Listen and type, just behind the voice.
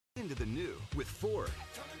Into the new with Ford.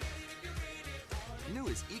 New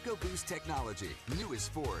is EcoBoost technology. New is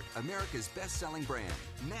Ford, America's best-selling brand.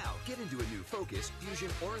 Now, get into a new Focus, Fusion,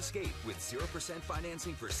 or Escape with 0%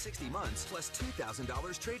 financing for 60 months plus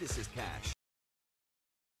 $2,000 trade assist cash.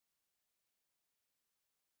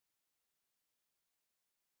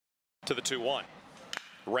 To the 2-1.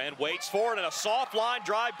 Wren waits for it, and a soft line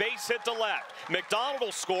drive, base hit to left. McDonald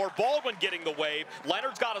will score. Baldwin getting the wave.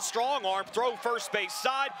 Leonard's got a strong arm. Throw first base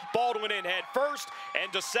side. Baldwin in head first.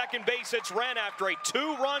 And to second base, it's Wren after a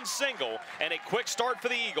 2-run single. And a quick start for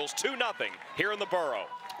the Eagles. 2-0 here in the Borough.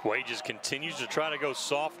 Wade just continues to try to go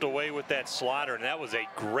soft away with that slider, and that was a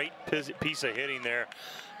great piece of hitting there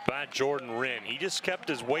by Jordan Wren. He just kept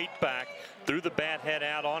his weight back, threw the bat head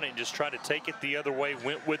out on it, and just tried to take it the other way,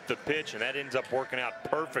 went with the pitch, and that ends up working out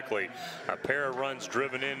perfectly. A pair of runs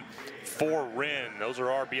driven in for Wren. Those are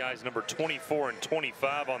RBIs number 24 and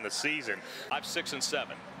 25 on the season. 5, 6, and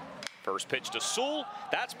 7. First pitch to Sewell.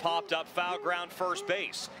 That's popped up foul ground first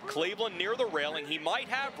base. Cleveland near the railing. He might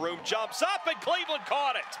have room. Jumps up, and Cleveland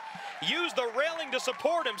caught it. Used the railing to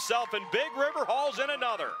support himself, and Big River hauls in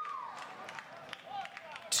another.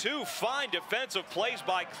 2 fine defensive plays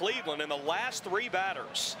by Cleveland in the last 3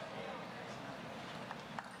 batters.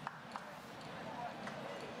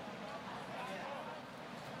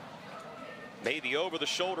 Made the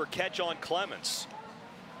over-the-shoulder catch on Clemens.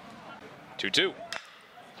 2-2.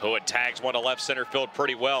 Hood tags one to left center field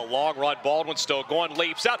pretty well. Long run, Baldwin still going,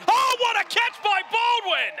 leaps out. Oh, what a catch by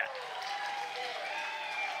Baldwin!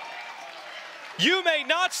 You may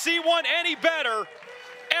not see one any better,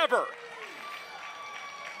 ever.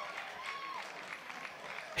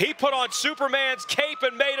 He put on Superman's cape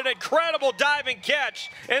and made an incredible diving catch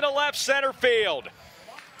into left center field.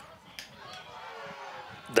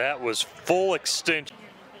 That was full extension.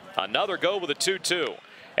 Another go with a 2-2.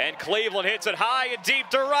 And Cleveland hits it high and deep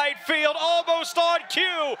to right field, almost on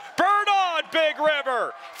cue. Burn on, Big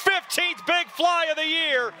River. 15th big fly of the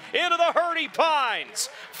year into the Hurdy Pines.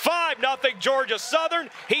 5-0 Georgia Southern.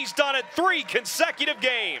 He's done it 3 consecutive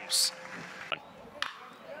games.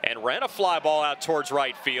 And ran a fly ball out towards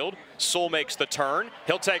right field. Sewell makes the turn.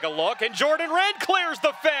 He'll take a look, and Jordan Wren clears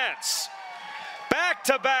the fence.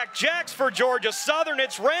 Back-to-back jacks for Georgia Southern.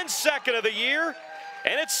 It's Wren's second of the year,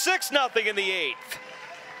 and it's 6-0 in the 8th.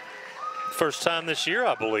 First time this year,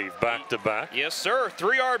 I believe, back-to-back. Yes, sir.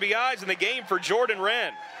 3 RBIs in the game for Jordan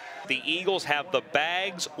Wren. The Eagles have the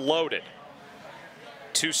bags loaded.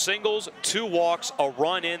 2 singles, 2 walks, a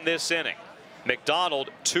run in this inning. McDonald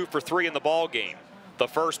 2 for 3 in the ball game. The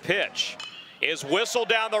first pitch is whistled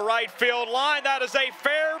down the right field line. That is a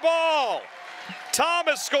fair ball.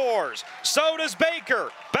 Thomas scores. So does Baker.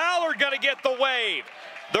 Ballard going to get the wave.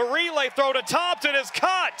 The relay throw to Thompson is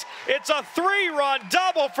cut. It's a 3-run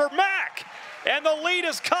double for Mack. And the lead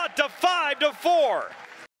is cut to 5-4.